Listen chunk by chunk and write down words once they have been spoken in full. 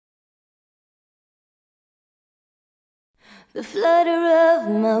The flutter of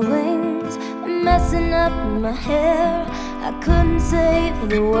my wings, messing up my hair. I couldn't save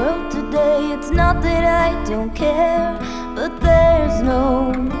the world today. It's not that I don't care, but there's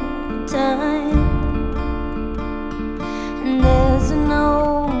no time. There's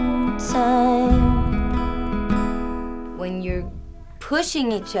no time. When you're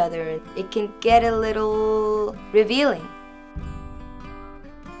pushing each other, it can get a little revealing.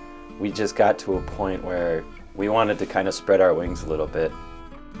 We just got to a point where we wanted to kind of spread our wings a little bit.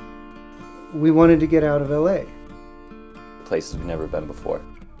 We wanted to get out of LA. Places we've never been before.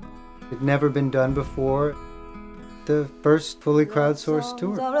 It'd never been done before. The first fully crowdsourced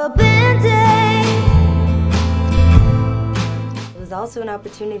tour. It was also an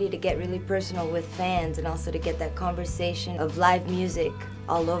opportunity to get really personal with fans and also to get that conversation of live music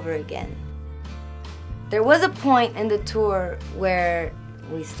all over again. There was a point in the tour where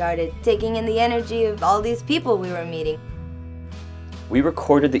we started taking in the energy of all these people we were meeting. We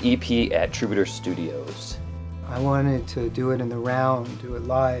recorded the EP at Troubadour Studios. I wanted to do it in the round, do it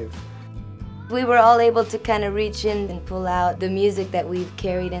live. We were all able to kind of reach in and pull out the music that we've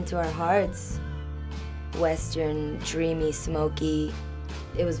carried into our hearts. Western, dreamy, smoky.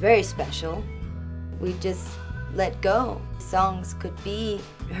 It was very special. We just let go. Songs could be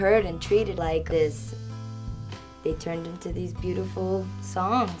heard and treated like this. They turned into these beautiful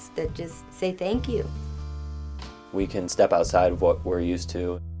songs that just say thank you. We can step outside of what we're used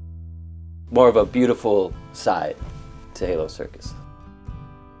to. More of a beautiful side to Halo Circus.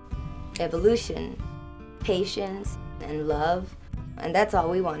 Evolution, patience, and love, and that's all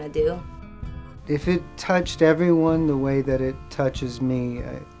we want to do. If it touched everyone the way that it touches me,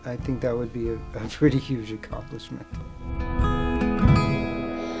 I think that would be a pretty huge accomplishment.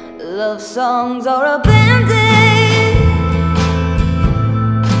 Love songs are abandoned.